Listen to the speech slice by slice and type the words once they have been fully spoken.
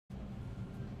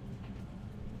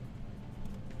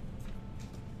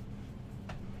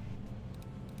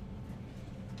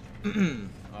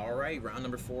Alright, round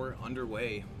number 4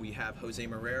 underway. We have Jose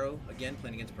Marrero again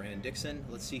playing against Brandon Dixon.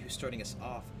 Let's see who's starting us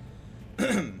off.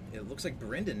 It looks like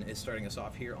Brendan is starting us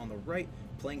off here on the right,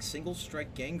 playing single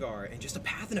strike Gengar and just a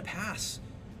path and a pass.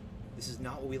 This is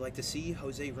not what we like to see.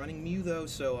 Jose running Mew though,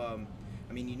 so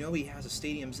I mean, you know he has a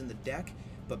stadiums in the deck,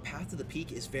 but Path to the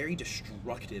Peak is very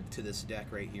destructive to this deck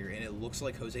right here, and it looks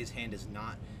like Jose's hand is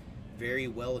not very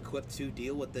well equipped to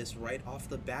deal with this right off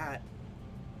the bat.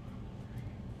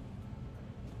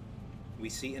 We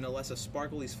see in Alessa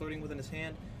Sparkle he's flirting with in his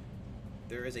hand.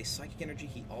 There is a Psychic Energy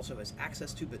he also has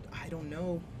access to, but I don't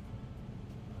know.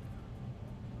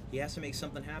 He has to make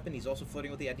something happen. He's also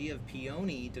flirting with the idea of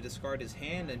Peony to discard his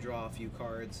hand and draw a few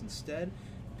cards instead.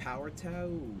 Power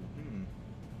Tau.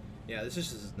 Yeah, this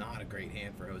is just not a great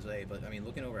hand for Jose, but I mean,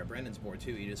 looking over at Brendan's board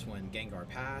too, he just went Gengar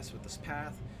Pass with this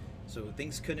path, so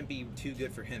things couldn't be too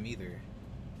good for him either.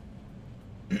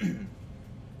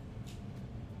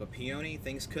 But Peony,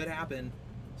 things could happen,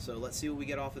 so let's see what we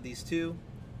get off of these two.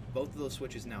 Both of those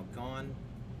switches now gone.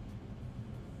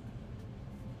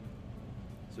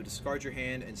 So discard your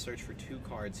hand and search for 2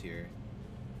 cards here.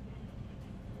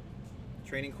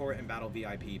 Training Court and Battle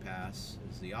VIP Pass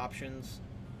is the options.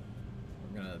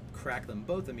 We're going to crack them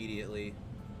both immediately.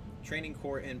 Training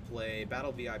Court in play,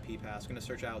 Battle VIP Pass. Going to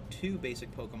search out 2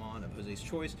 basic Pokemon of Jose's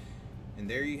choice. And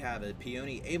there you have it.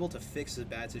 Peony able to fix a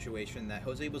bad situation that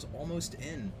Jose was almost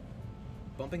in.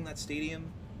 Bumping that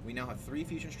stadium. We now have 3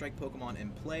 Fusion Strike Pokemon in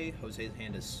play. Jose's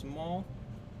hand is small.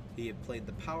 He had played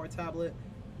the Power Tablet.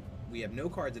 We have no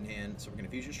cards in hand, so we're going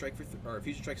to Fusion Strike for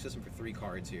Fusion Strike system for 3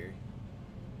 cards here.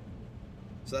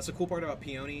 So that's the cool part about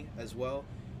Peony as well.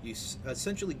 You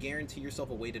essentially guarantee yourself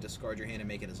a way to discard your hand and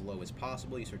make it as low as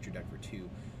possible. You search your deck for 2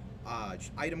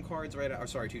 item cards right, or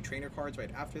sorry, 2 trainer cards right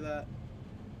after that.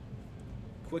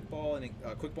 Quick Ball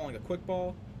and Quick Balling a Quick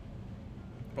Ball.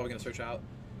 Probably going to search out.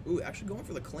 Ooh, actually going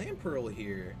for the Clamperl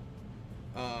here.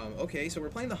 Okay, so we're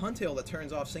playing the Huntail that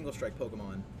turns off single strike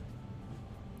Pokemon.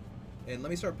 And let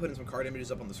me start putting some card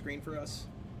images up on the screen for us.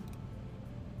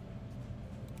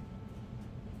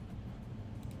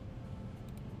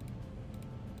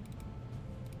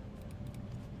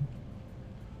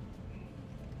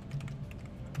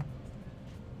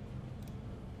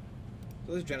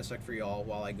 So this is Genesect for y'all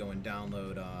while I go and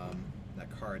download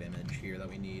that card image here that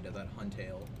we need of that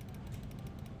Huntail.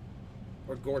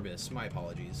 Or Gorbis, my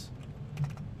apologies.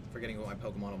 Forgetting what my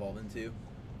Pokemon evolve into.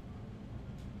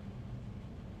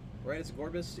 Right, it's a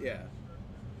Gorbis? Yeah.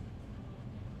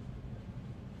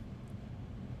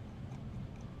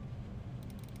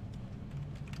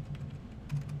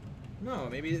 No,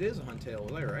 maybe it is a Huntail,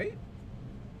 was I right?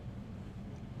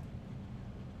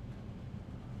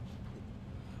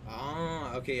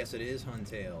 Ah, okay, yes it is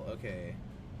Huntail, okay.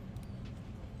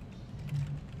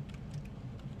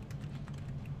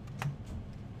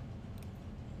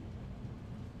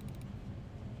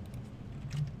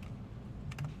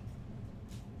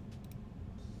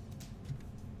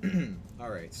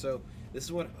 Alright, so this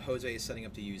is what Jose is setting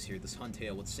up to use here, this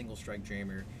Huntail with Single Strike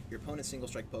Jammer. Your opponent's Single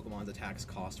Strike Pokemon's attacks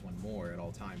cost 1 more at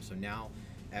all times, so now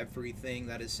everything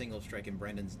that is Single Strike in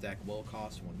Brendan's deck will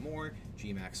cost 1 more.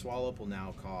 GMAX Swallow will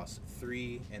now cost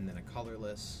 3, and then a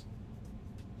colorless.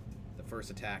 The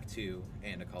first attack 2,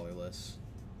 and a colorless.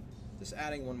 Just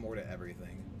adding 1 more to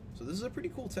everything. So this is a pretty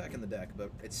cool tech in the deck,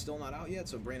 but it's still not out yet,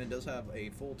 so Brandon does have a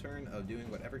full turn of doing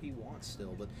whatever he wants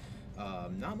still, but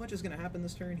not much is going to happen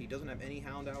this turn. He doesn't have any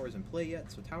Hound Hours in play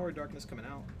yet, so Tower of Darkness coming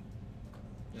out.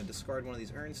 I'm going to discard one of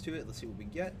these urns to it. Let's see what we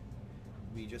get.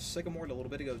 We just Sycamored a little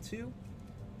bit ago too.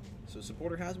 So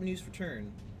Supporter has been used for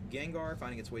turn. Gengar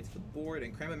finding its way to the board,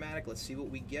 and Cram-O-Matic, let's see what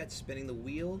we get. Spinning the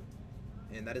wheel,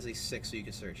 and that is a 6, so you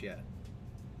can search, yeah.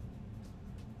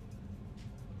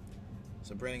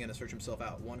 So Brandon going to search himself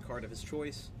out 1 card of his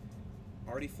choice.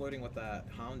 Already flirting with that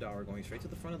Houndour, going straight to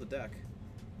the front of the deck.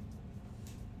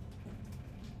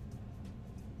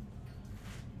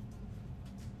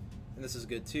 And this is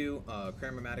good too.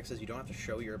 Cram-O-Matic says you don't have to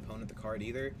show your opponent the card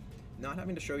either. Not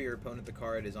having to show your opponent the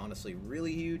card is honestly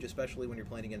really huge, especially when you're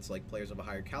playing against like players of a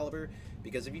higher caliber,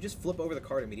 because if you just flip over the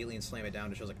card immediately and slam it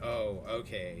down, it shows like, oh,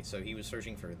 okay, so he was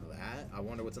searching for that. I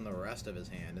wonder what's in the rest of his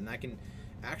hand, and that can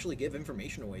actually give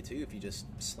information away too if you just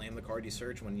slam the card you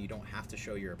search when you don't have to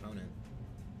show your opponent.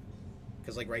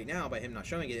 Because like right now, by him not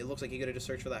showing it, it looks like he could have just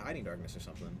searched for that Hiding Darkness or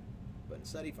something. But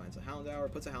instead he finds a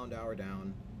Houndour, puts a Houndour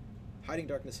down, Hiding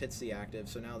Darkness hits the active,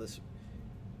 so now this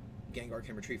Gengar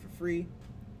can retrieve for free.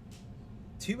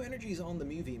 2 energies on the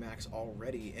MewVMAX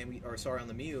already, and we are sorry on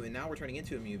the Mew, and now we're turning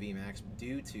into a MewVMAX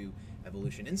due to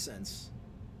Evolution Incense.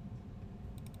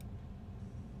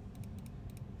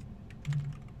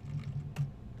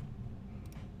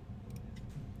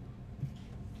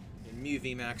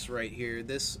 MewVMAX right here.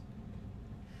 This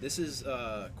is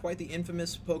quite the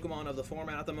infamous Pokemon of the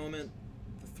format at the moment.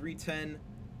 The 310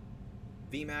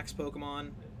 VMAX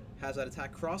Pokemon has that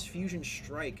attack Cross Fusion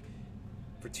Strike.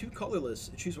 For 2 colorless,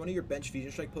 choose one of your bench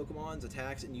Fusion Strike Pokemon's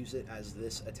attacks and use it as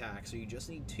this attack. So you just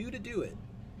need 2 to do it.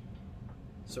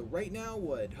 So right now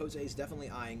what Jose is definitely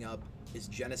eyeing up is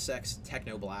Genesect's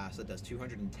Techno Blast that does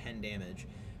 210 damage.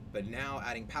 But now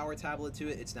adding Power Tablet to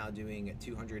it, it's now doing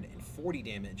 240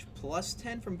 damage, plus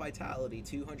 10 from Vitality,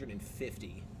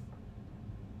 250.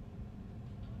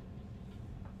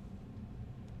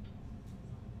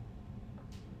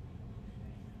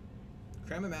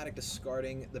 Cram-O-Matic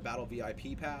discarding the Battle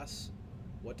VIP pass.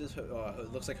 What does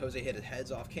looks like Jose hit his heads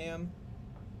off cam.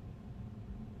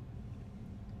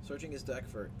 Searching his deck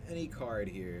for any card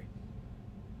here.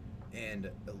 And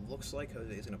it looks like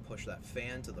Jose is going to push that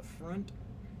fan to the front.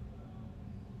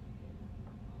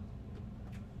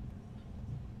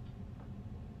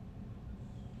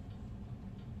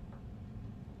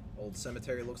 Old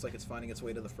Cemetery looks like it's finding its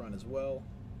way to the front as well.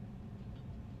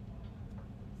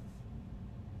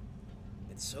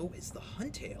 And so is the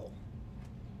Huntail.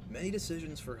 Many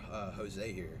decisions for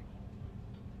Jose here.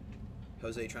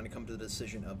 Jose trying to come to the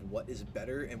decision of what is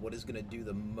better and what is going to do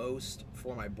the most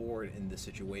for my board in this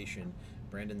situation.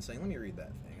 Brandon saying, let me read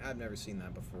that thing. I've never seen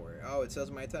that before. Oh, it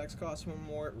says my attacks cost 1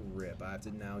 more. Rip. I have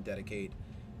to now dedicate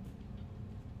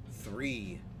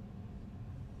 3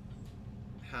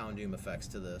 Houndoom effects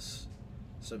to this.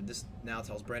 So this now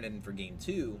tells Brendan for game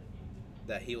 2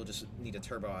 that he will just need to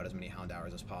turbo out as many Hound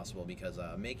Hours as possible, because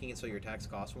making it so your attacks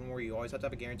cost 1 more, you always have to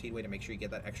have a guaranteed way to make sure you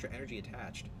get that extra energy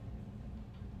attached.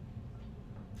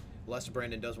 Lest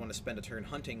Brandon does want to spend a turn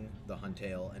hunting the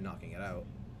Huntail and knocking it out.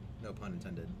 No pun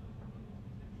intended.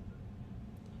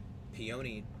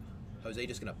 Peony. Jose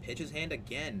just going to pitch his hand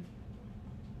again.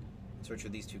 Search for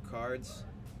these 2 cards.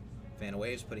 Fan of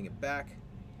Waves putting it back.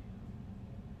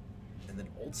 And then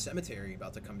Old Cemetery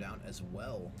about to come down as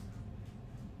well.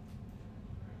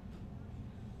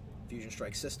 Fusion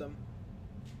Strike system.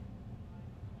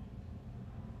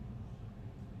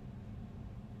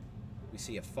 We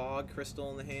see a Fog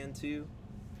Crystal in the hand too.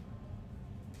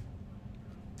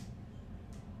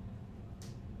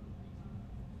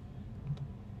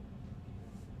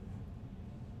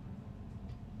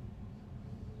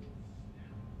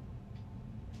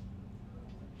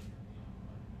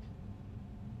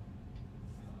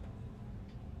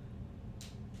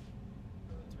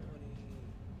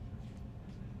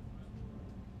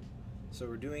 So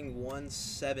we're doing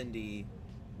 170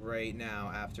 right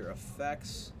now after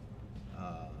effects.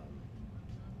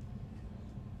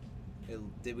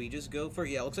 Did we just go for...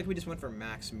 Yeah, it looks like we just went for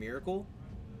Max Miracle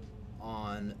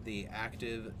on the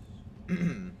active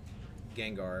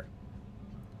Gengar.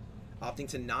 Opting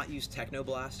to not use Techno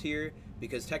Blast here,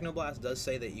 because Techno Blast does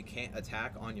say that you can't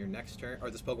attack on your next turn, or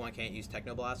this Pokemon can't use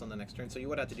Techno Blast on the next turn, so you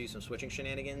would have to do some switching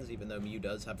shenanigans, even though Mew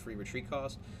does have free retreat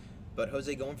cost. But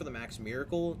Jose going for the Max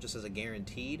Miracle just as a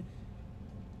guaranteed.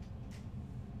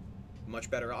 Much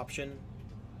better option.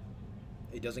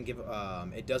 It doesn't give,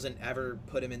 it doesn't ever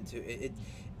put him into,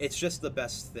 it's just the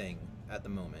best thing at the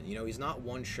moment. You know, he's not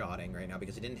one-shotting right now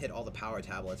because he didn't hit all the Power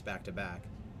Tablets back-to-back.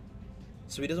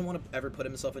 So he doesn't want to ever put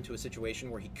himself into a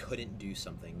situation where he couldn't do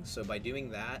something. So by doing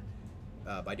that,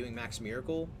 by doing Max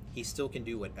Miracle, he still can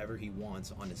do whatever he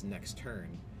wants on his next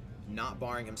turn, not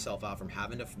barring himself out from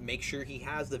having to make sure he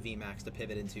has the VMAX to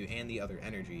pivot into and the other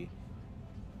energy.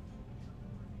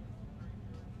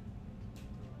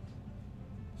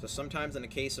 So sometimes in a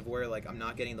case of where, like, I'm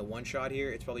not getting the one-shot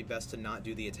here, it's probably best to not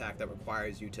do the attack that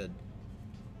requires you to...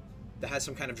 that has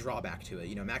some kind of drawback to it.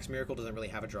 You know, Max Miracle doesn't really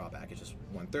have a drawback. It's just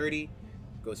 130,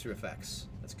 goes through effects.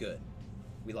 That's good.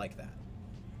 We like that.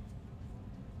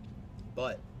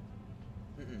 But,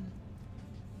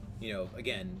 you know,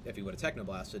 again, if he would have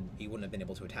Technoblasted, he wouldn't have been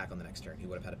able to attack on the next turn. He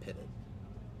would have had a pivot.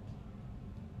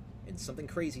 And something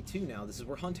crazy, too, now. This is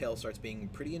where Huntail starts being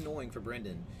pretty annoying for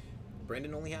Brendan.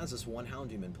 Brendan only has this one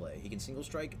Houndoom in play. He can single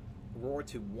strike Roar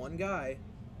to one guy,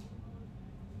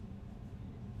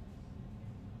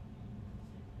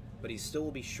 but he still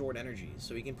will be short energies.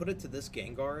 So he can put it to this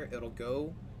Gengar. It'll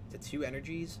go to 2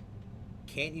 energies.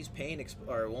 Can't use Pain,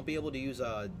 or won't be able to use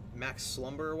Max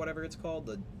Slumber or whatever it's called,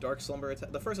 the Dark Slumber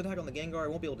attack. The first attack on the Gengar,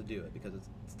 won't be able to do it because its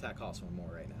attack costs 1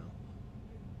 more right now.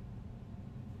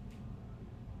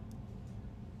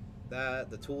 That,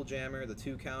 the Tool Jammer, the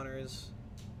 2 counters.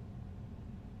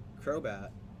 Crobat.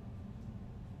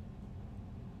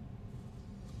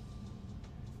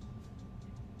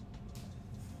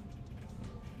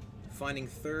 Finding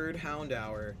 3rd Hound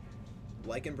Hour.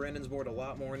 Liking Brandon's board a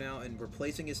lot more now and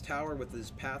replacing his tower with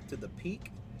his path to the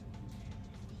peak.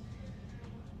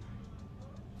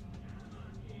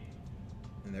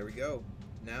 And there we go.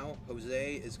 Now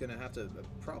Jose is gonna have to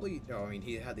probably. Oh, I mean,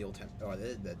 he had the old.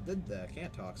 The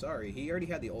can't talk. Sorry, he already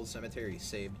had the old cemetery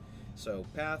saved. So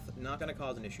path not gonna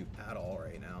cause an issue at all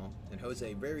right now. And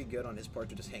Jose very good on his part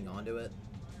to just hang on to it.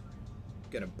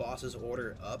 Gonna boss his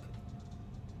order up.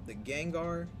 The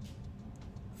Gengar,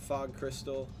 Fog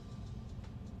Crystal.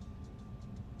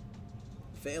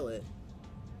 Fail it.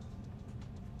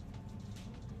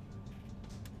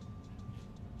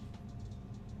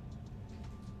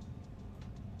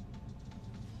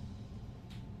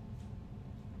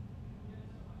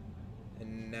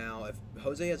 And now, if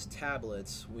Jose has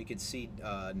tablets, we could see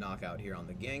knockout here on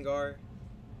the Gengar.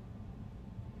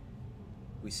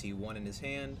 We see one in his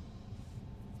hand.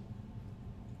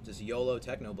 Just YOLO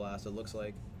Technoblast, it looks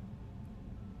like.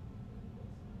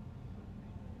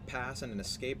 Pass and an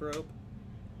escape rope.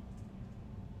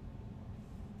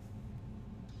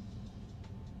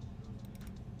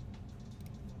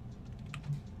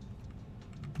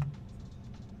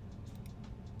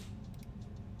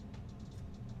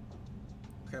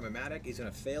 Cramomatic, he's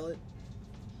gonna fail it.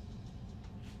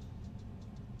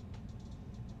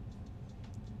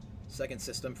 Second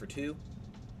system for 2.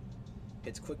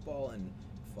 Hits Quick Ball and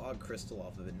Fog Crystal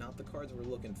off of it. Not the cards we're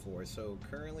looking for. So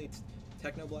currently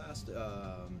Technoblast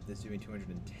is doing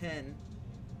 210.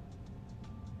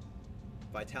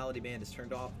 Vitality Band is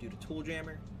turned off due to Tool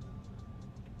Jammer.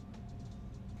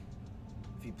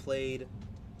 If he played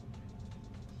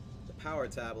the Power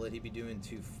Tablet, he'd be doing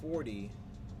 240.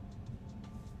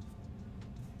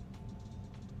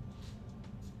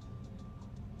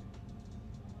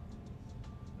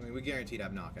 I mean, we guaranteed to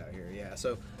have knockout here, yeah.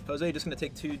 So Jose just gonna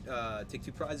take two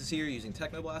prizes here using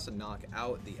Technoblast and knock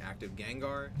out the active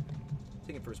Gengar.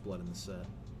 Taking first blood in this set.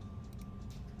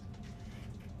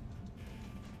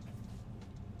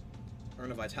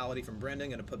 Earn a Vitality from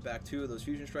Brendan. Gonna put back 2 of those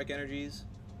Fusion Strike energies.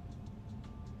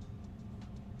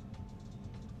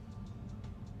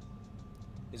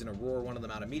 He's gonna roar one of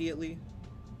them out immediately.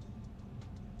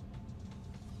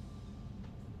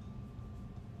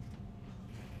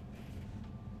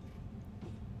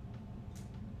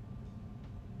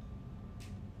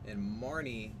 And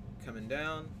Marnie coming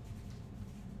down.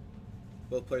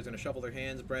 Both players are going to shuffle their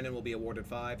hands. Brendan will be awarded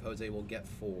 5. Jose will get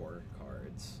 4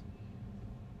 cards.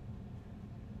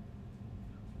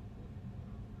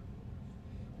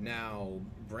 Now,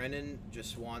 Brendan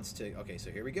just wants to... Okay,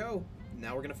 so here we go.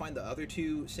 Now we're going to find the other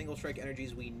 2 single strike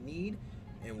energies we need.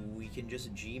 And we can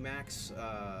just GMAX...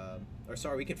 or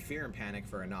sorry, we can Fear and Panic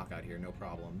for a knockout here, no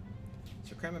problem.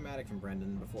 So Cramomatic from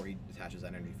Brendan before he attaches that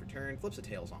energy for turn. Flips the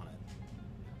tails on it.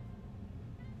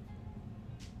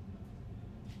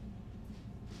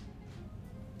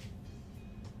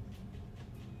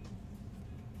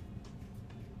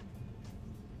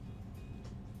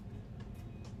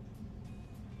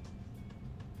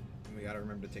 We gotta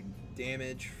remember to take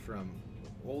damage from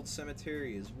Old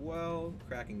Cemetery as well,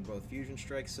 cracking both Fusion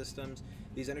Strike systems.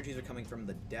 These energies are coming from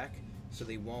the deck, so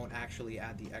they won't actually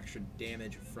add the extra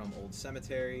damage from Old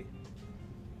Cemetery.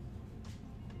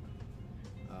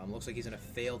 Looks like he's gonna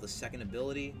fail the second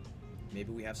ability.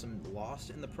 Maybe we have some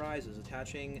lost in the prizes.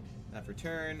 Attaching that for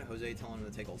turn. Jose telling him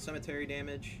to take Old Cemetery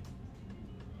damage.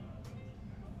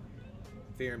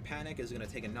 Fear and Panic is gonna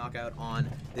take a knockout on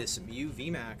this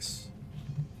MewVMAX.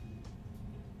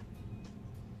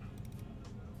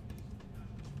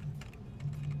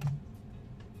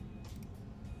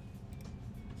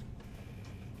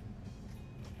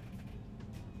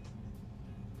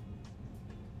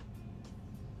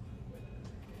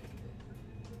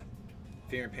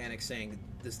 Fear and Panic saying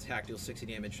this attack deals 60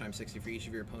 damage times 60 for each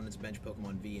of your opponent's bench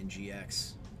Pokemon V and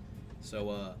GX.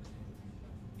 So,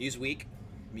 he's weak.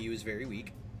 Mew is very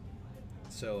weak.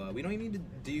 So, we don't even need to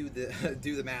do the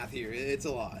do the math here. It's a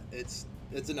lot. It's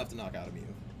enough to knock out a Mew.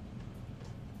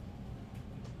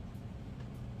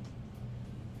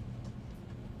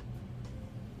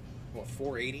 What,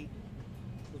 480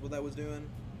 was what that was doing?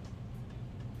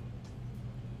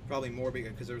 Probably more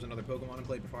because there was another Pokemon in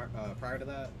play prior to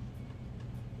that.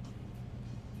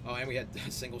 Oh, and we had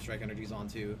single strike energies on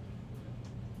too.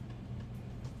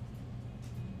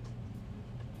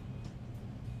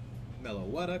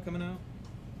 Meloetta coming out.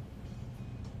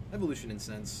 Evolution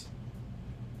Incense.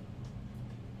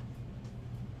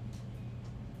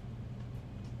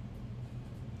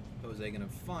 Jose gonna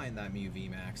find that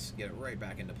MewVMAX, get it right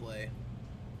back into play.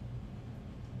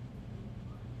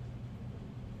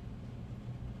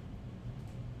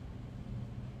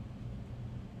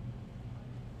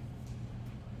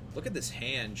 Look at this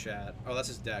hand, chat. Oh, that's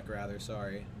his deck, rather.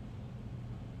 Sorry.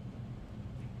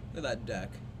 Look at that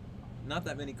deck. Not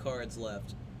that many cards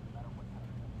left.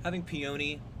 Having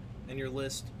Peony in your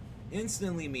list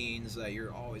instantly means that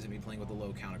you're always going to be playing with a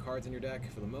low count of cards in your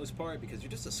deck for the most part, because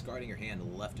you're just discarding your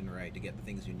hand left and right to get the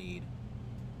things you need.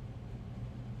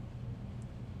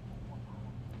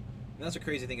 And that's a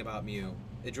crazy thing about Mew.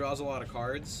 It draws a lot of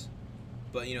cards,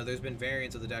 but you know, there's been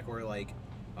variants of the deck where like,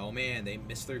 oh man, they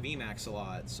miss their VMAX a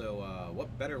lot, so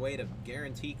what better way to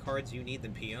guarantee cards you need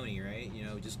than Peony, right? You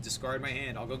know, just discard my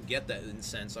hand, I'll go get that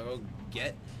Incense, I'll go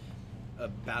get a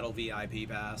Battle VIP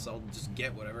Pass, I'll just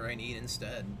get whatever I need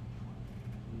instead.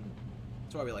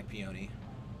 That's why we like Peony.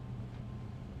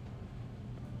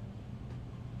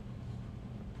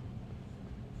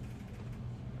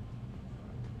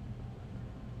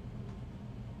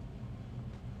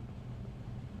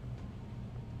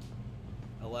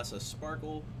 Alessa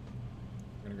Sparkle.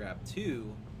 We're going to grab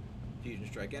 2 Fusion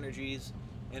Strike Energies,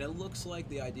 and it looks like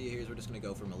the idea here is we're just going to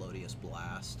go for Melodious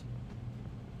Blast.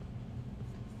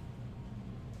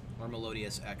 Or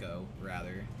Melodious Echo,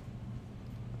 rather.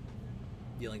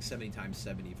 Dealing 70 times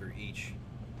 70 for each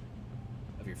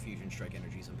of your Fusion Strike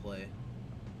Energies in play.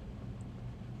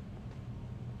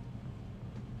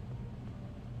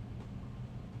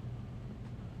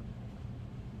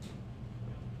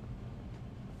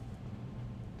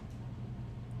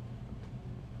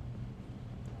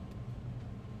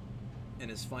 And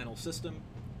his final system.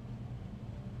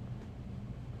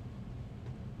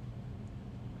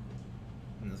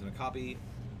 And he's going to copy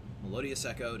Melodious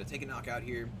Echo to take a knockout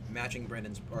here, matching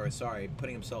Brendan's, or sorry,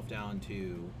 putting himself down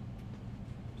to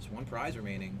just 1 prize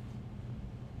remaining.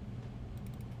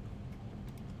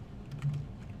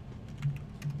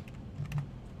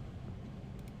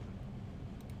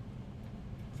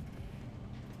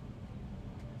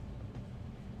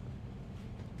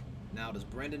 Now, does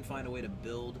Brendan find a way to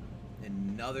build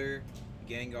another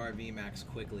GengarVMAX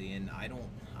quickly? And I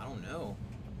don't know.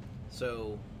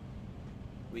 So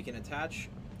we can attach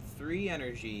 3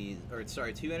 energies, or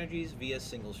sorry, 2 energies via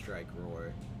single strike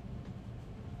roar.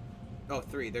 Oh,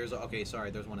 3. There's okay.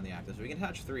 Sorry, there's 1 in the active. So we can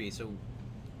attach 3. So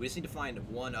we just need to find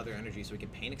 1 other energy so we can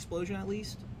Pain Explosion at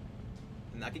least,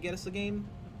 and that could get us the game.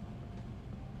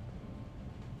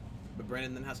 But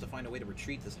Brendan then has to find a way to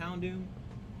retreat this Houndoom.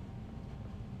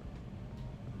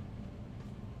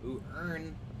 Ooh,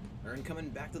 Urn. Urn coming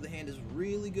back to the hand is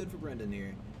really good for Brendan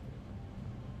here.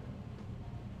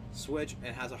 Switch,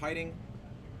 and has a hiding.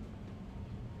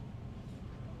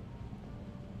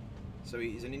 So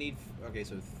he's gonna need, okay,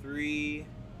 so 3.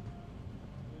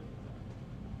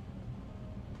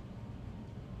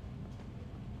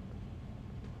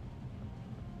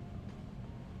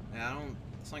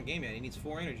 It's not game yet, he needs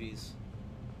 4 energies.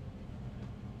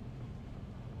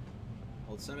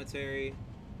 Old Cemetery.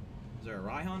 Is there a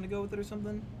Raihan to go with it or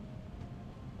something?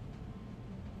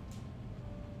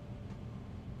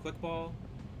 Quick Ball.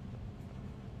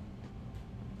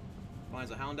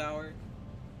 Finds a Houndour.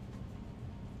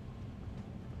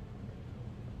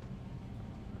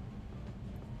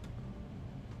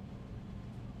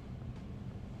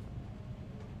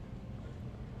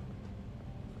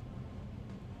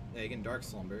 Yeah, you can Dark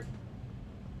Slumber.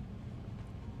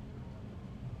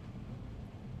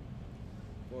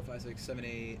 4, 5, 6, 7,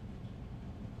 8.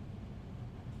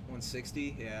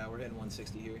 160? Yeah, we're hitting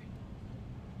 160 here.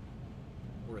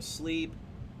 We're asleep.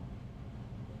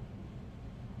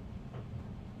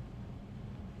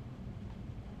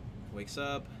 Wakes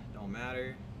up, don't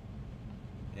matter.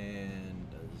 And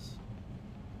does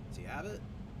he have it?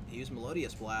 He used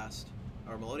Melodious Blast,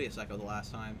 or Melodious Echo the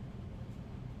last time.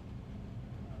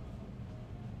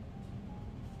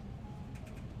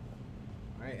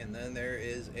 Alright, and then there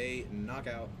is a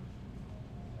knockout.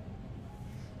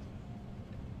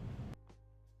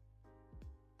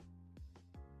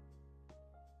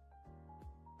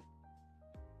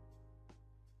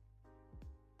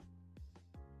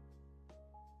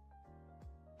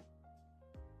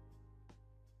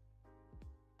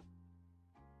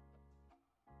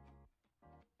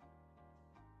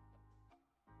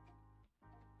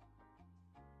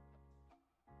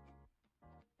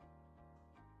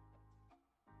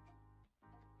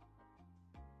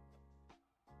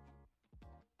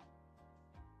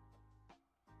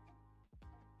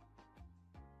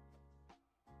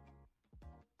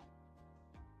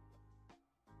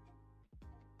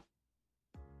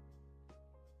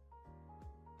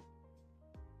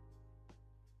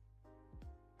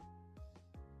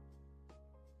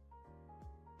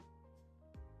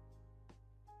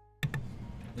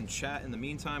 In chat, in the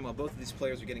meantime, while both of these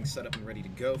players are getting set up and ready to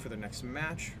go for their next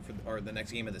match, or the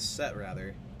next game of the set,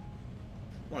 rather,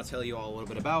 I want to tell you all a little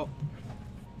bit about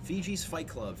Fiji's Fight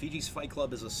Club. Fiji's Fight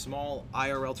Club is a small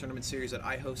IRL tournament series that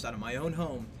I host out of my own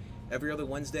home every other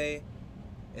Wednesday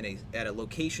at a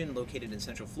location located in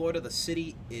Central Florida. The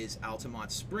city is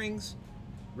Altamont Springs.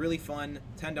 Really fun,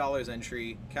 $10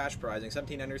 entry, cash prizing,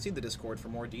 1700. See the Discord for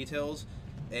more details.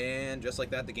 And just like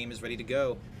that, the game is ready to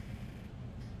go.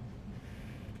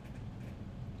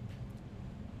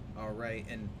 Alright,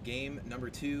 and game number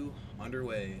 2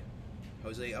 underway.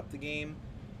 Jose up the game,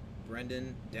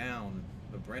 Brendan down.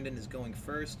 But Brendan is going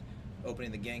first,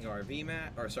 opening the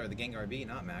GengarVMAX, or sorry, the GengarV,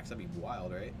 not Max, that'd be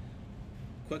wild, right?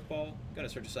 Quick ball, gonna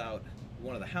search us out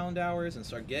one of the Hound Hours and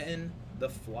start getting the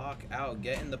flock out,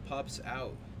 getting the pups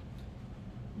out.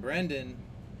 Brendan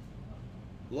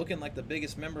looking like the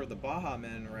biggest member of the Baja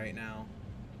Men right now.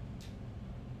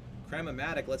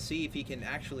 MewVMAX, let's see if he can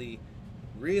actually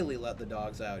really let the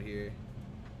dogs out here.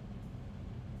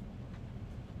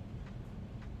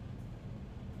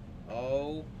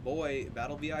 Oh boy,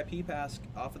 Battle VIP pass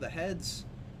off of the heads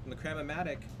from the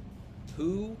MewVMAX.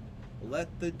 Who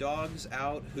let the dogs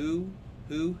out? Who?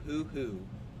 2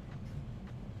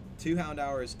 Hound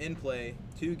Hours in play,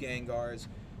 2 Gengars.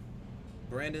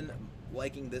 Brandon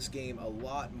liking this game a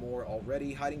lot more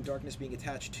already. Hiding Darkness being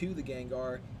attached to the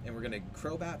Gengar, and we're going to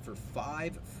Crobat for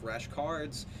 5 fresh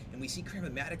cards. And we see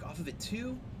MewVMAX off of it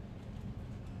too.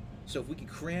 So if we can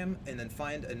cram and then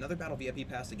find another Battle VIP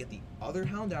pass to get the other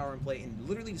Hound Hour in play and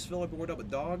literally just fill our board up with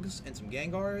dogs and some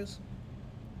Gengars,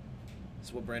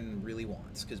 that's what Brandon really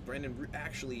wants. Because Brandon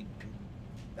actually,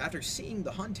 after seeing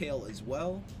the Huntail as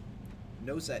well,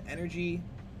 knows that energy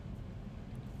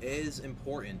is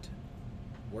important.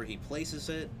 Where he places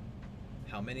it,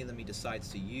 how many of them he decides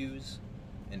to use,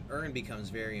 and Urn becomes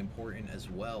very important as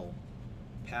well.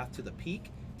 Path to the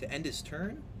peak to end his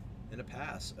turn, and a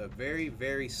pass. A very,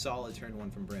 very solid turn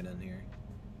 1 from Brandon here.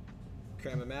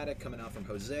 MewVMAX coming out from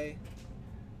Jose,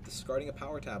 discarding a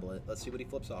power tablet. Let's see what he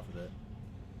flips off of it.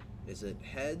 Is it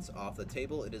heads off the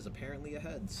table? It is apparently a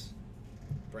heads.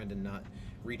 Brendan not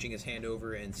reaching his hand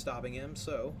over and stopping him,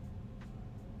 so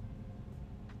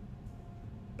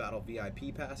Battle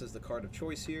VIP pass is the card of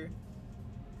choice here.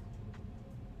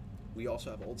 We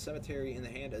also have Old Cemetery in the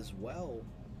hand as well.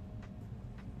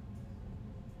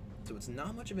 So it's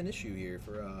not much of an issue here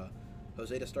for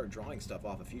Jose to start drawing stuff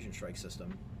off a Fusion Strike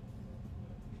system.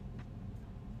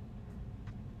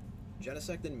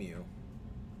 Genesect and Mew.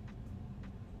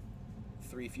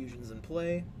 3 fusions in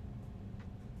play.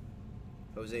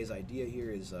 Jose's idea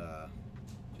here is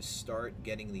just start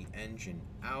getting the engine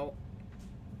out.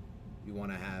 We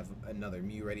want to have another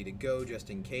Mew ready to go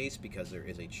just in case, because there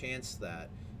is a chance that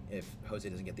if Jose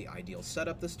doesn't get the ideal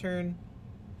setup this turn.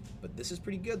 But this is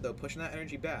pretty good though, pushing that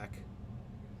energy back.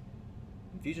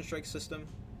 Fusion Strike system.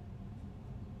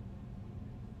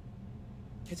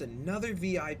 It's another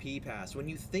VIP pass. When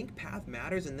you think path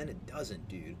matters and then it doesn't,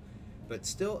 dude. But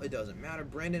still, it doesn't matter.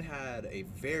 Brandon had a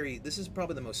this is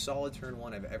probably the most solid turn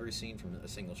 1 I've ever seen from a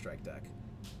single strike deck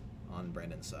on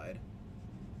Brandon's side.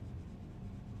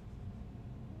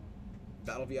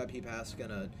 Battle VIP pass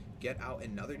gonna get out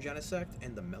another Genesect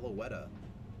and the Meloetta.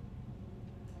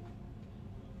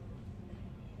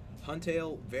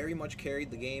 Huntail very much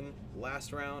carried the game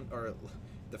last round, or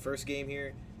the first game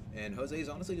here, and Jose is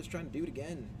honestly just trying to do it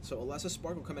again. So Alessa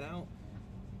Sparkle coming out.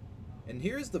 And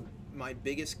here's my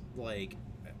biggest, like,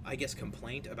 I guess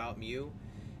complaint about Mew,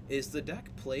 is the deck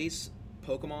plays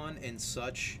Pokemon in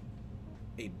such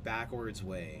a backwards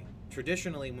way.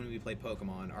 Traditionally, when we play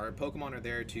Pokemon, our Pokemon are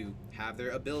there to have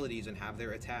their abilities and have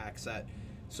their attacks that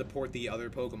support the other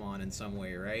Pokemon in some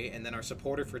way, right? And then our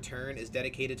supporter for turn is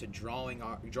dedicated to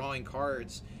drawing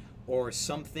cards or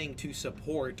something to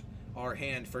support our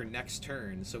hand for next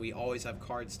turn, so we always have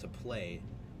cards to play,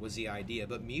 was the idea.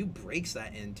 But Mew breaks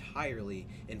that entirely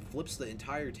and flips the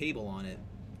entire table on it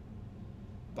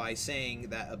by saying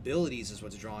that abilities is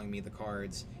what's drawing me the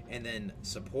cards, and then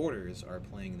supporters are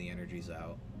playing the energies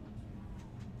out.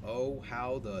 Oh,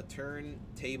 how the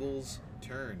tables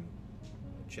turn,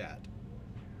 chat.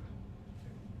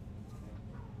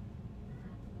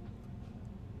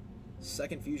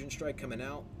 Second Fusion Strike coming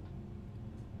out.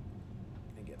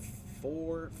 And get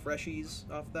 4 freshies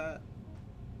off that.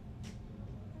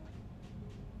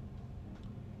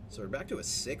 So we're back to a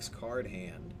 6-card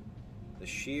hand. The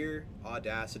sheer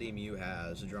audacity Mew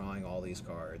has drawing all these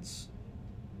cards.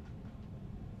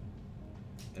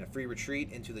 And a free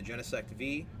retreat into the Genesect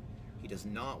V. He does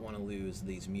not want to lose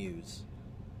these Mews.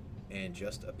 And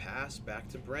just a pass back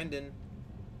to Brendan.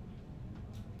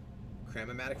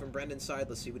 MewVMAX from Brendan's side.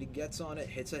 Let's see what he gets on it.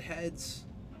 Hits a heads.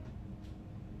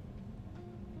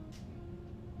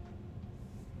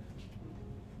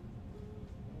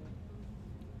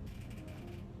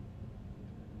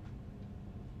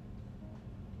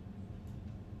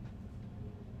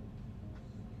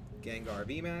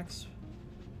 GengarVMAX.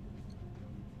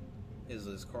 is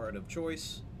his card of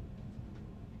choice.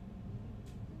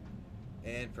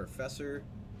 And Professor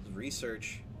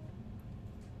Research.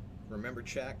 Remember,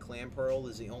 chat, Clamperl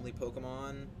is the only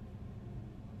Pokemon,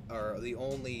 or the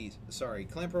only, sorry,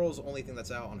 Clamperl is the only thing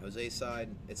that's out on Jose's side.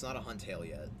 It's not a Huntail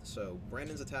yet, so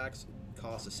Brandon's attacks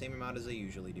cost the same amount as they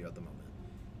usually do at the moment.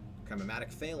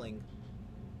 Cryptomatic failing.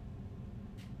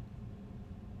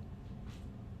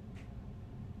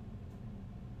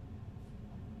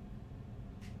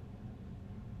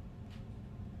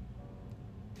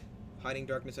 Hiding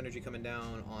Darkness Energy coming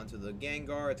down onto the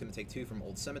Gengar. It's going to take 2 from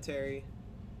Old Cemetery.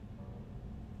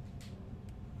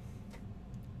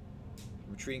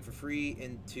 Retreating for free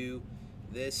into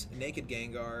this Naked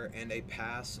Gengar and a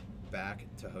pass back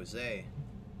to Jose.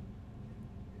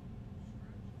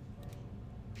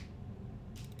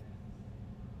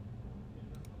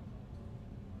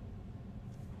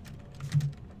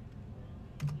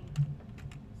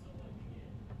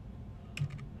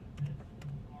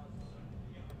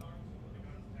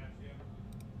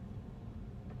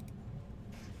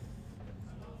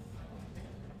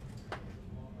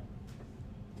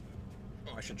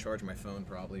 I should charge my phone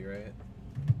probably, right?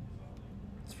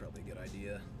 That's probably a good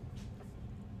idea.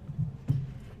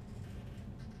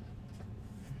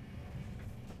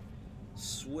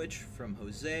 Switch from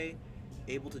Jose,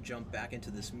 able to jump back into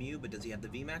this Mew, but does he have the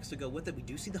VMAX to go with it? We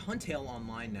do see the Huntail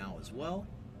online now as well.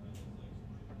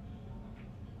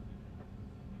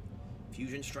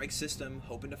 Fusion Strike System,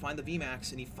 hoping to find the VMAX,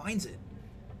 and he finds it.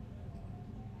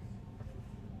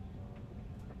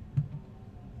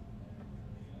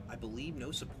 I believe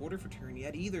no supporter for turn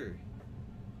yet either.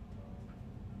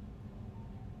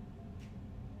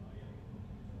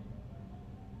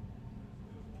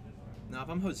 Now, if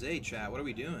I'm Jose, chat, what are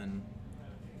we doing?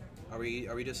 Are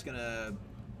we just gonna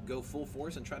go full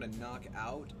force and try to knock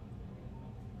out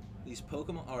these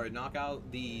Pokemon, or knock out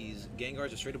these Gengars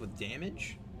just straight up with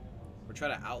damage? Or try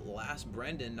to outlast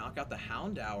Brendan, knock out the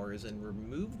Houndours, and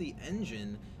remove the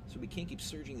engine so we can't keep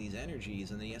surging these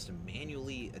energies, and then he has to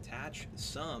manually attach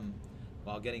some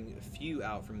while getting a few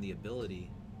out from the ability.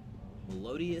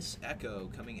 Melodious Echo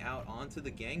coming out onto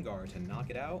the Gengar to knock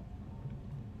it out.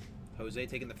 Jose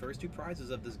taking the first 2 prizes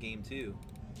of this game too.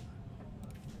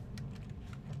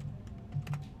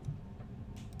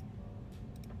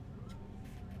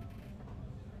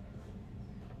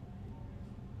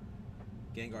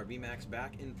 GengarVMAX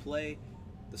back in play.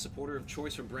 The supporter of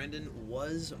choice for Brendan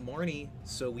was Marnie,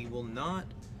 so we will not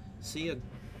see a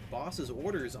boss's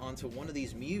orders onto one of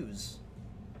these Mews.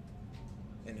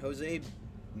 And Jose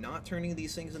not turning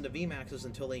these things into VMAXs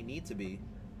until they need to be.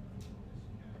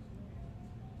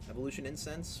 Evolution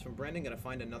Incense from Brendan, gonna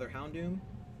find another Houndoom.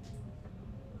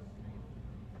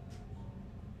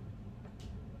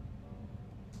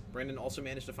 Brendan also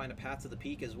managed to find a path to the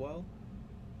peak as well.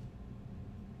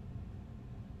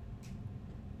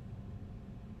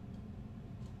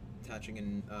 Attaching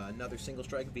in another single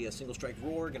strike via single strike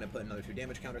roar, gonna put another 2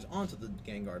 damage counters onto the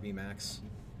GengarVMAX.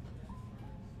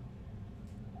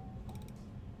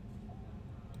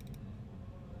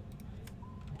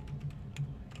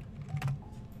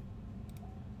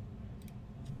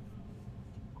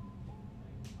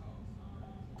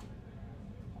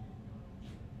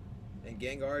 And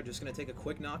Gengar just gonna take a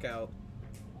quick knockout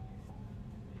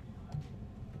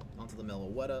onto the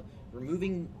Meloetta,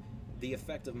 removing the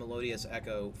effect of Melodious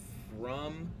Echo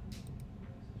from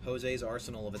Jose's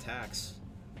arsenal of attacks.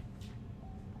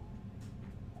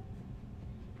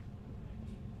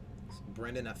 So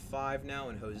Brendan at 5 now,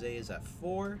 and Jose is at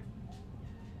 4.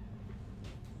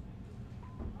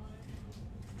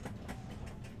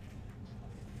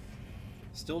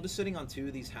 Still just sitting on 2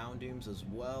 of these Houndooms as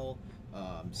well.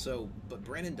 But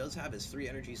Brandon does have his 3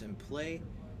 energies in play.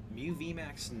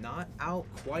 MewVMAX not out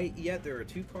quite yet. There are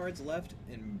 2 cards left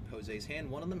in Jose's hand.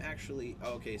 One of them actually,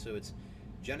 okay, so it's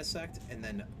Genesect and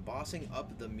then bossing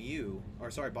up the Mew,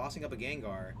 or sorry, bossing up a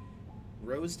Gengar.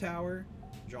 Rose Tower,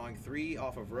 drawing 3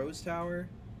 off of Rose Tower.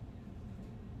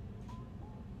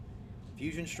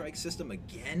 Fusion Strike System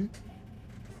again,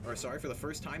 or sorry, for the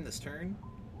first time this turn.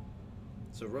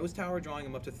 So Rose Tower drawing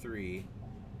him up to 3.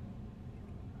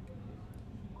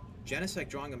 Genesect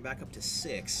drawing him back up to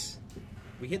 6.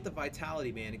 We hit the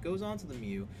Vitality Band. It goes on to the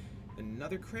Mew.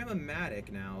 Another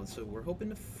Cryptomatic now, so we're hoping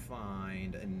to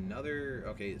find another...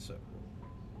 Okay, so...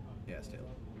 Yeah, Taylor.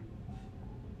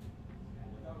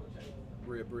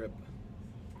 Rip, rip.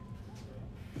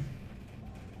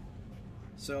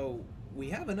 So, we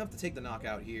have enough to take the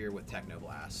knockout here with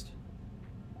Technoblast.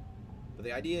 But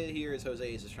the idea here is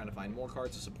Jose is just trying to find more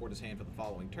cards to support his hand for the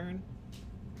following turn.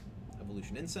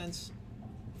 Evolution Incense.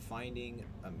 Finding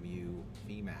a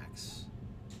MewVMAX.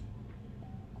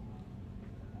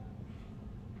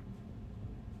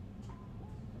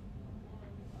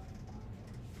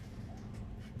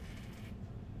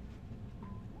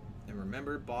 And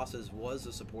remember, bosses was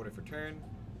a supporter for turn.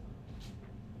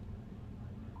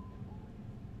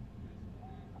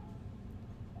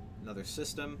 Another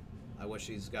system. I wish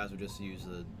these guys would just use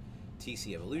the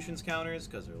TC evolutions counters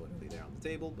because they're literally there on the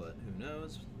table, but who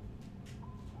knows.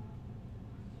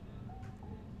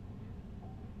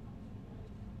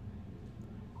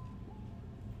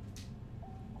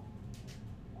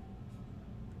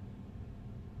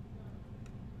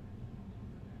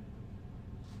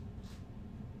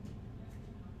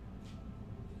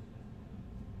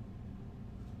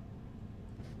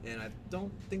 And I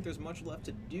don't think there's much left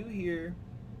to do here,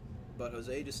 but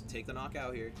Jose just take the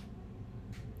knockout here.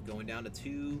 Going down to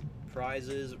 2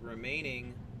 prizes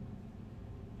remaining.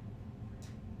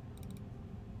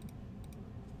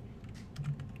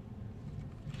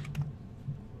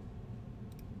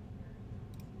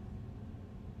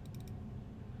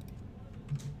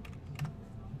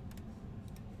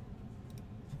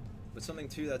 But something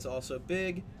too that's also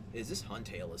big is this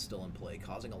Huntail is still in play,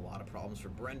 causing a lot of problems for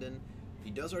Brendan. He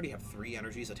does already have 3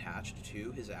 energies attached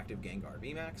to his active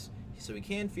GengarVMAX, so he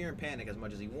can Fear and Panic as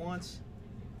much as he wants.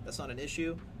 That's not an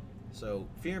issue. So,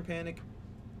 Fear and Panic,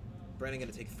 Brendan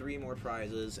gonna take 3 more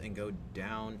prizes and go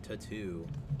down to 2.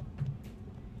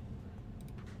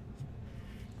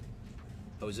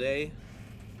 Jose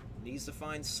needs to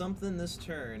find something this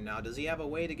turn. Now, does he have a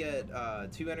way to get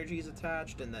 2 energies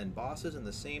attached and then bosses in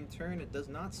the same turn? It does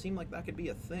not seem like that could be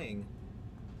a thing.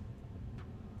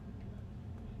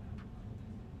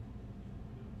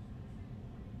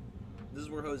 This is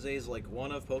where Jose's like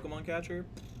one of Pokemon Catcher.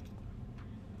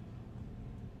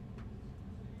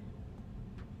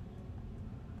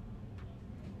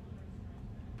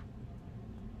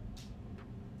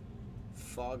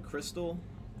 Fog Crystal.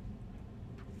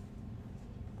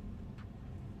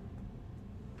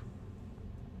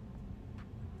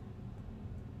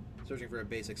 Searching for a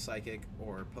basic Psychic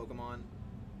or Pokemon,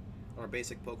 or a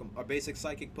basic Pokemon, a basic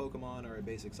Psychic Pokemon, or a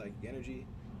basic Psychic Energy.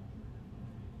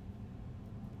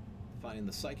 Finding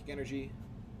the Psychic Energy.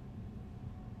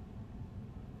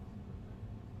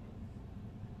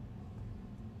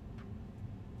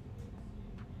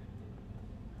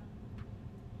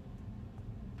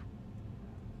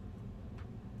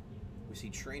 We see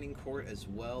Training Court as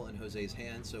well in Jose's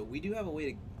hand, so we do have a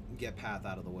way to get Path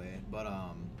out of the way. But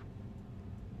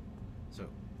so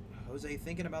Jose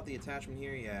thinking about the attachment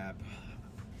here, yeah,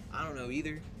 I don't know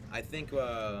either. I think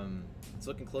it's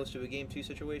looking close to a Game 2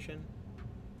 situation.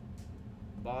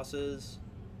 Bosses.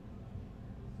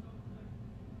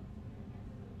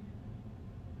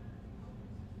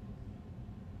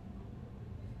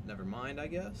 Never mind, I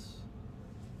guess.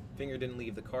 Finger didn't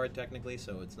leave the card technically,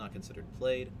 so it's not considered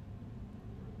played.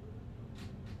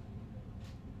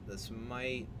 This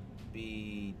might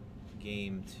be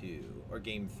Game 2 or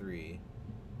Game 3.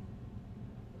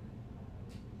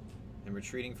 And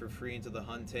retreating for free into the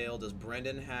Huntail. Does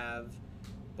Brendan have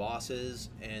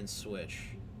bosses and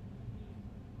switch?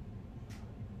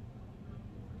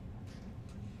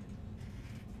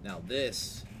 Now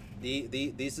this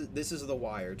is the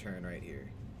wire turn right here.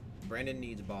 Brandon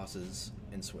needs bosses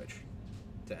and switch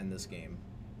to end this game.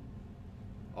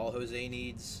 All Jose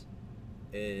needs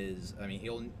is, I mean,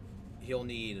 he'll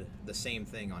need the same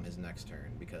thing on his next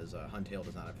turn because Huntail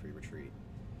does not have free retreat.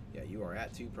 Yeah, you are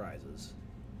at 2 prizes.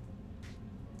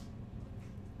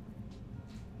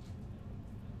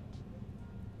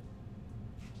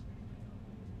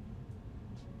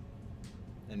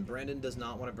 And Brandon does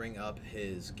not want to bring up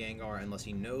his Gengar unless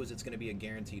he knows it's going to be a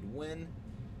guaranteed win.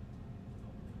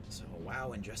 So,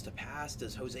 wow, and just a pass.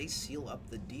 Does Jose seal up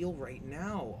the deal right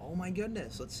now? Oh my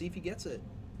goodness, let's see if he gets it.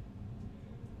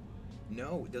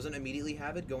 No, doesn't immediately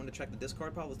have it. Going to check the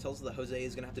discard pile. This tells us that Jose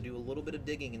is going to have to do a little bit of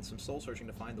digging and some soul searching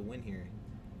to find the win here.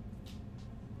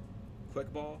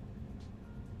 Quick ball.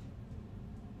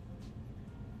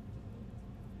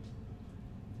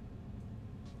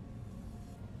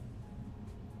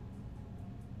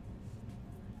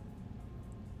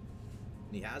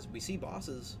 And we see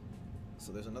bosses.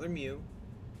 So there's another Mew.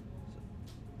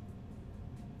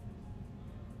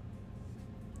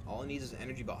 All he needs is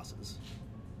energy bosses.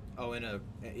 Oh, and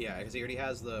yeah, because he already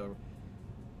has the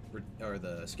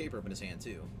escape rope in his hand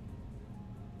too.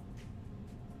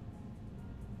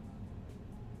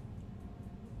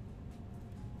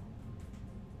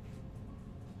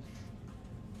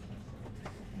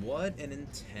 What an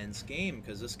intense game,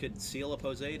 because this could seal up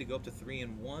Jose to go up to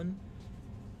 3-1.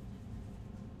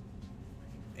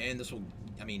 And this will,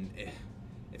 I mean,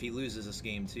 if he loses this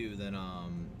game too, then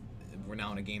we're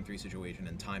now in a Game 3 situation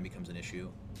and time becomes an issue.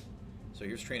 So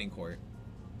here's Training Court.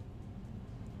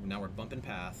 Now we're bumping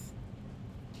Path.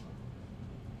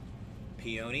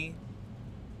 Peony.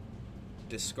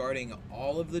 discarding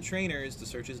all of the trainers to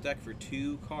search his deck for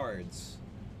 2 cards.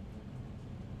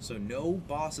 So no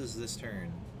bosses this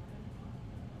turn.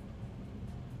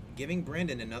 Giving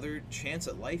Brandon another chance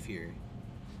at life here.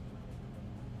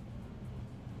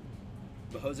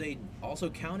 But Jose also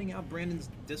counting out Brandon's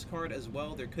discard as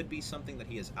well. There could be something that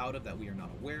he is out of that we are not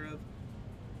aware of.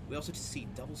 We also just see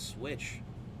double switch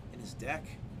in his deck.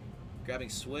 Grabbing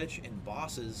switch and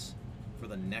bosses for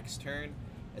the next turn.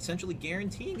 Essentially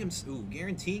guaranteeing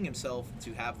himself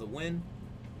to have the win.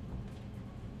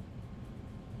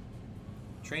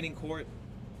 Training court.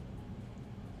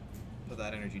 Put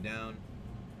that energy down.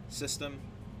 System.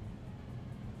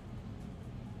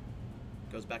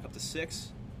 Goes back up to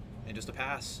 6. And just a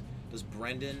pass. Does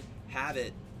Brendan have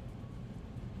it?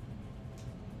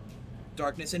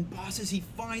 Darkness and bosses. He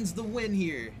finds the win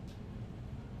here.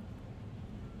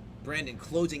 Brandon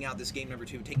closing out this game number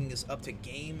 2, taking us up to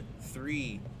game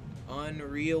 3.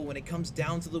 Unreal. When it comes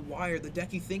down to the wire, the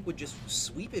deck you think would just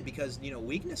sweep it because, you know,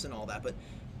 weakness and all that. But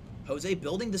Jose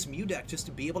building this Mew deck just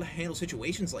to be able to handle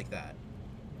situations like that.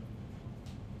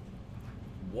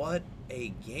 What a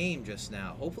game just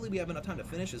now. Hopefully we have enough time to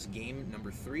finish this game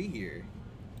number 3 here.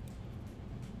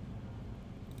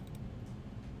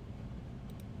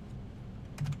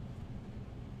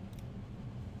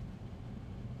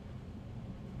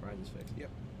 Prize is fixed. Yep.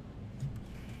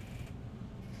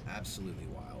 Absolutely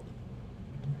wild.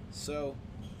 So,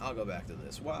 I'll go back to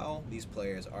this. While these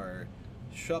players are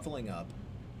shuffling up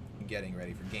and getting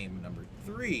ready for game number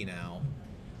 3 now,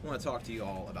 I want to talk to you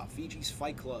all about Fiji's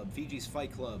Fight Club. Fiji's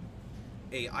Fight Club,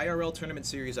 a IRL tournament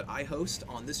series that I host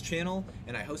on this channel,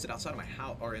 and I host it outside of my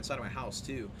house, or inside of my house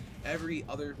too, every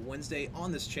other Wednesday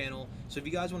on this channel. So if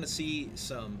you guys want to see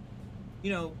some,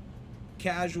 you know,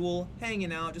 casual,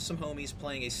 hanging out, just some homies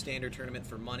playing a standard tournament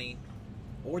for money,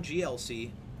 or GLC,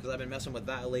 because I've been messing with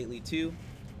that lately too,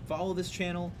 follow this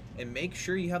channel and make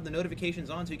sure you have the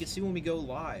notifications on so you can see when we go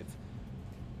live.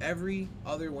 Every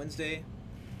other Wednesday.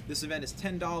 This event is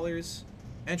 $10.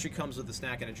 Entry comes with a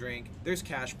snack and a drink. There's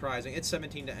cash prizing. It's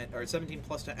 17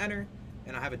 plus to enter,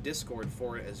 and I have a Discord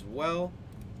for it as well.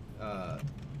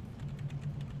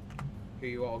 Here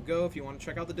you all go if you want to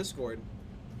check out the Discord.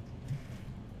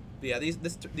 But yeah,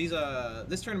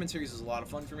 this tournament series is a lot of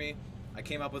fun for me. I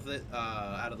came up with it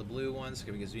out of the blue ones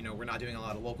because, you know, we're not doing a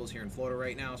lot of locals here in Florida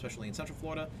right now, especially in Central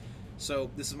Florida.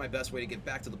 So this is my best way to get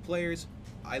back to the players.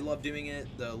 I love doing it.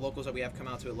 The locals that we have come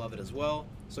out to it love it as well.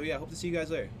 So yeah, hope to see you guys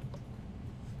there.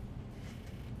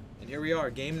 And here we are,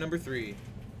 game number 3.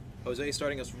 Jose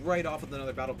starting us right off with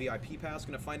another Battle VIP pass.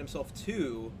 Going to find himself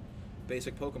 2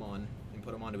 basic Pokemon and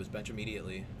put them onto his bench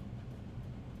immediately.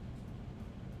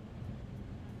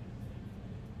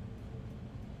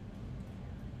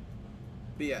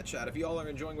 But yeah, chat, if you all are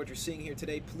enjoying what you're seeing here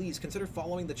today, please consider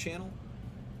following the channel.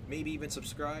 Maybe even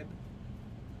subscribe.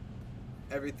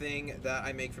 Everything that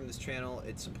I make from this channel,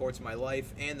 it supports my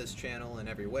life and this channel in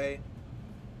every way.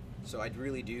 So I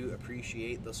really do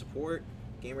appreciate the support.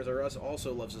 Gamers R Us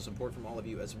also loves the support from all of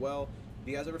you as well. If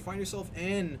you guys ever find yourself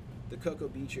in the Cocoa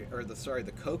Beach, or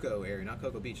the Cocoa area, not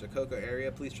Cocoa Beach, the Cocoa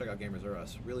area, please check out Gamers R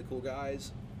Us. Really cool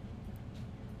guys.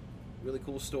 Really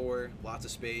cool store, lots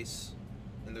of space,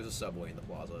 and there's a Subway in the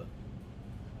plaza.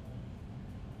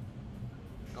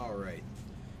 Alright.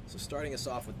 So starting us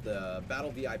off with the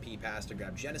Battle VIP pass to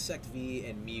grab Genesect V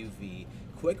and Mew V.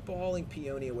 Quick balling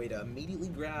Peony away to immediately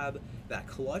grab that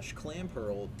clutch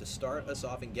Clamperl to start us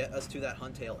off and get us to that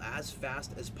Huntail as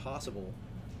fast as possible.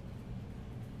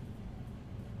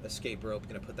 Escape Rope,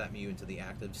 going to put that Mew into the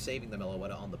active, saving the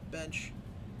Meloetta on the bench.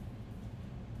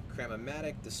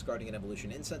 Cramomatic, discarding an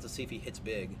Evolution Incense to see if he hits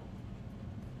big.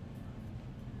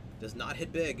 Does not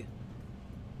hit big.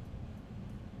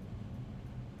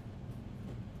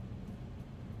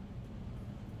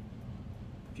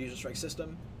 Fusion Strike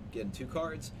System, getting 2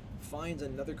 cards, finds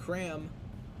another Cram.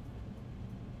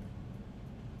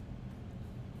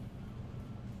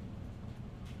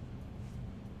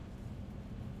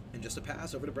 And just a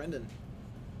pass over to Brendan.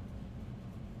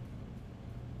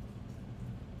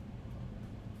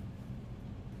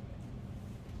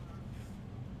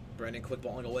 Brendan quick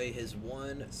balling away his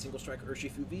 1 single strike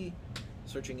Urshifu V,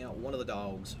 searching out one of the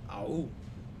dogs. Ow!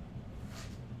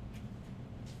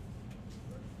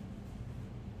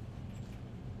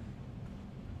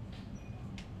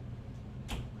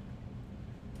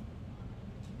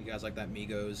 You guys like that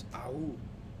Migos? Ow!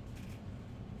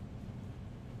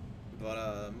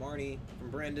 But Marnie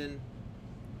from Brandon,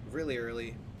 really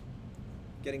early,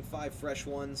 getting 5 fresh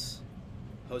ones.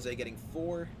 Jose getting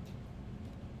 4.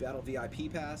 Battle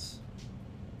VIP pass.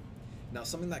 Now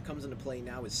something that comes into play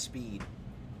now is speed.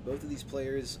 Both of these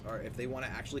players are, if they want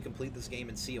to actually complete this game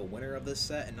and see a winner of this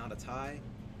set and not a tie,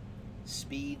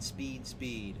 speed, speed,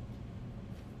 speed.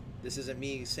 This isn't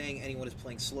me saying anyone is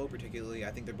playing slow particularly.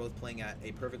 I think they're both playing at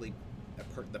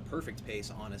the perfect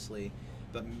pace, honestly.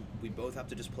 But we both have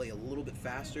to just play a little bit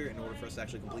faster in order for us to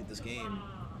actually complete this game.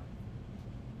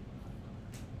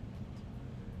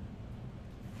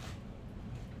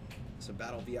 So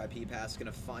Battle VIP Pass is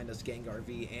going to find us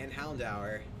GengarV and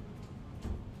Houndour.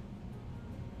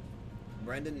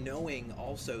 Brendan knowing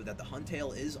also that the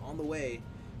Huntail is on the way,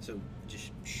 so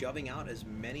just shoving out as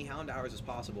many Houndours as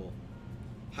possible.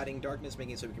 Hiding Darkness,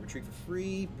 making it so we can retreat for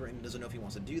free. Brendan doesn't know if he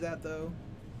wants to do that, though.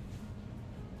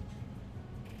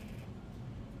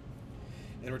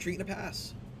 And retreating a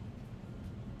pass.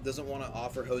 Doesn't want to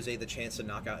offer Jose the chance to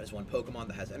knock out his one Pokemon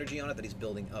that has energy on it that he's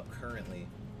building up currently.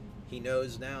 He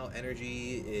knows now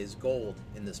energy is gold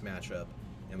in this matchup,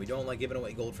 and we don't like giving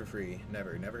away gold for free.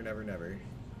 Never, never, never, never.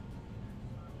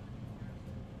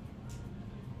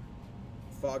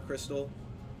 Fog Crystal.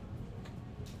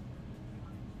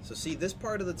 So see, this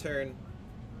part of the turn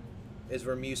is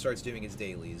where Mew starts doing its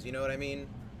dailies. You know what I mean?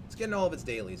 It's getting all of its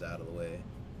dailies out of the way.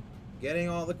 Getting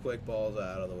all the quick balls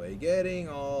out of the way. Getting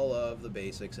all of the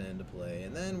basics into play.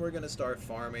 And then we're going to start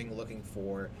farming, looking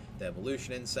for the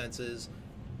evolution incenses.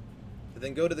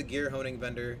 Then go to the gear honing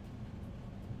vendor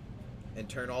and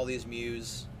turn all these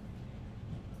Mews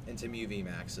into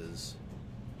MewVMAXs.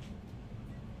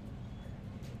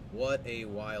 What a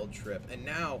wild trip. And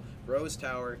now, Rose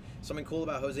Tower. Something cool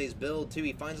about Jose's build, too.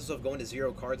 He finds himself going to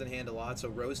 0 cards in hand a lot, so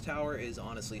Rose Tower is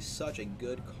honestly such a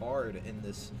good card in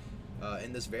this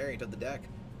variant of the deck.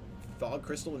 Fog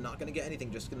Crystal, not going to get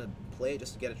anything, just going to play it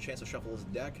just to get a chance to shuffle his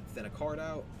deck, thin a card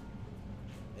out.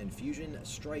 And Fusion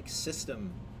Strike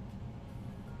System.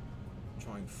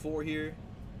 Drawing 4 here.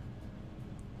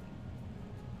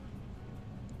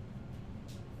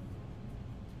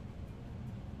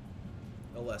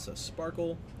 Alessa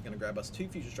Sparkle. Gonna grab us 2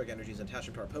 Fusion Strike energies and attach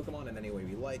them to our Pokemon in any way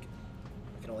we like.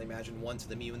 I can only imagine 1 to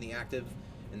the Mew in the active,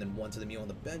 and then 1 to the Mew on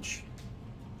the bench.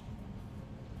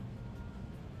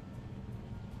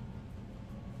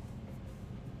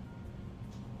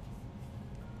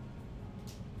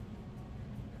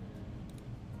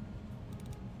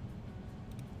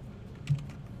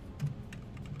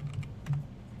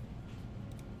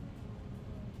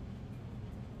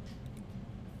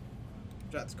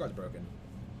 This card's broken.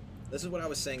 This is what I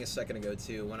was saying a second ago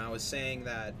too, when I was saying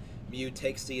that Mew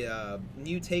takes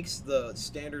the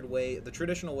standard way, the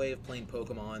traditional way of playing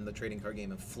Pokemon, the trading card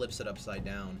game, and flips it upside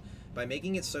down by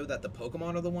making it so that the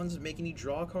Pokemon are the ones making you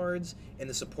draw cards, and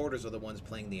the supporters are the ones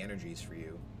playing the energies for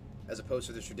you, as opposed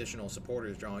to the traditional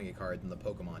supporters drawing a card and the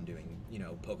Pokemon doing, you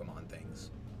know, Pokemon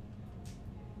things.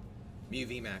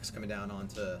 MewVMAX coming down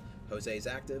onto Jose's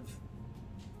active.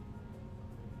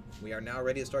 We are now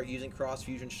ready to start using Cross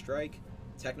Fusion Strike.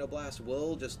 Technoblast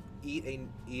will just eat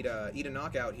a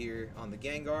knockout here on the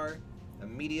Gengar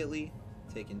immediately,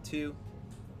 taking 2.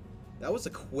 That was the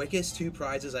quickest 2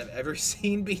 prizes I've ever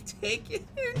seen be taken.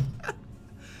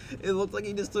 It looked like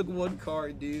he just took 1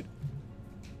 card, dude.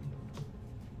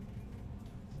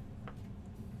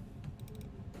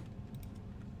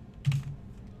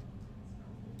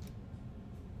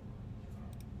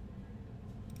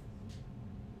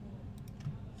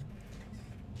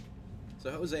 So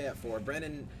Jose at 4,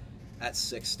 Brennan at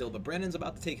 6 still, but Brennan's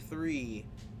about to take 3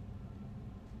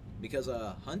 because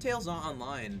Huntail's not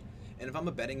online, and if I'm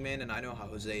a betting man and I know how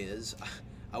Jose is,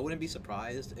 I wouldn't be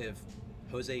surprised if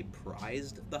Jose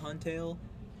prized the Huntail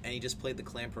and he just played the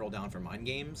Clamperl down for mind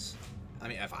games. I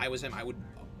mean, if I was him, I would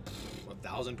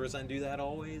 1000% do that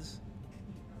always.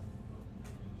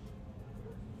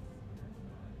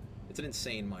 It's an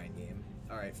insane mind game.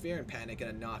 Alright, Fear and Panic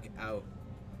gonna knock out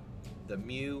the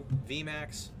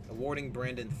MewVMAX, awarding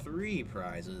Brandon 3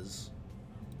 prizes.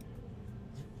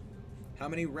 How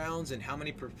many rounds and how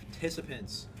many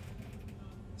participants?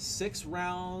 6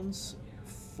 rounds,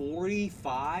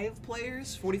 45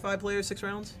 players? 45 players, 6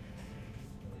 rounds?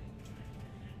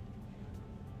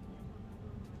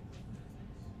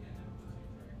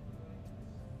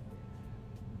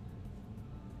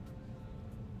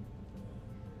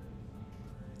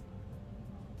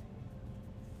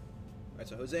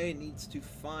 So Jose needs to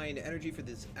find energy for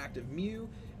this active Mew,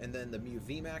 and then the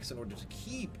MewVMAX in order to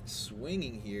keep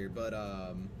swinging here, but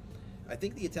I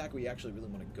think the attack we actually really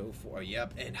want to go for,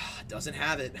 yep, and doesn't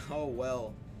have it. Oh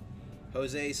well.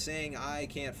 Jose saying, I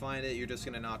can't find it, you're just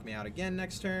going to knock me out again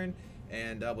next turn,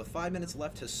 and with 5 minutes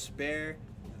left to spare,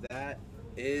 that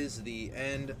is the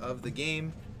end of the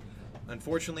game.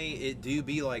 Unfortunately, it do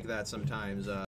be like that sometimes.